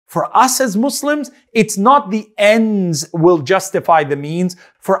For us as Muslims, it's not the ends will justify the means.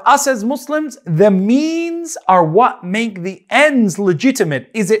 For us as Muslims, the means are what make the ends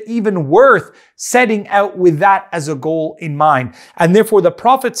legitimate. Is it even worth setting out with that as a goal in mind? And therefore the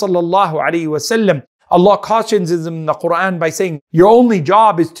Prophet ﷺ, Allah cautions him in the Quran by saying, your only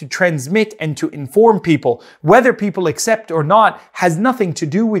job is to transmit and to inform people. Whether people accept or not has nothing to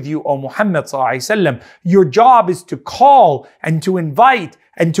do with you, O Muhammad ﷺ. Your job is to call and to invite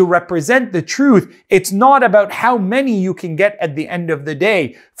and to represent the truth. It's not about how many you can get at the end of the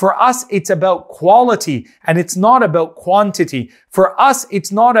day. For us, it's about quality and it's not about quantity. For us,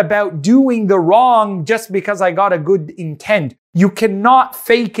 it's not about doing the wrong just because I got a good intent. You cannot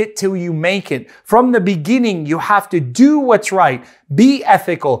fake it till you make it. From the beginning, you have to do what's right, be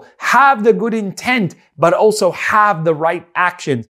ethical, have the good intent, but also have the right actions.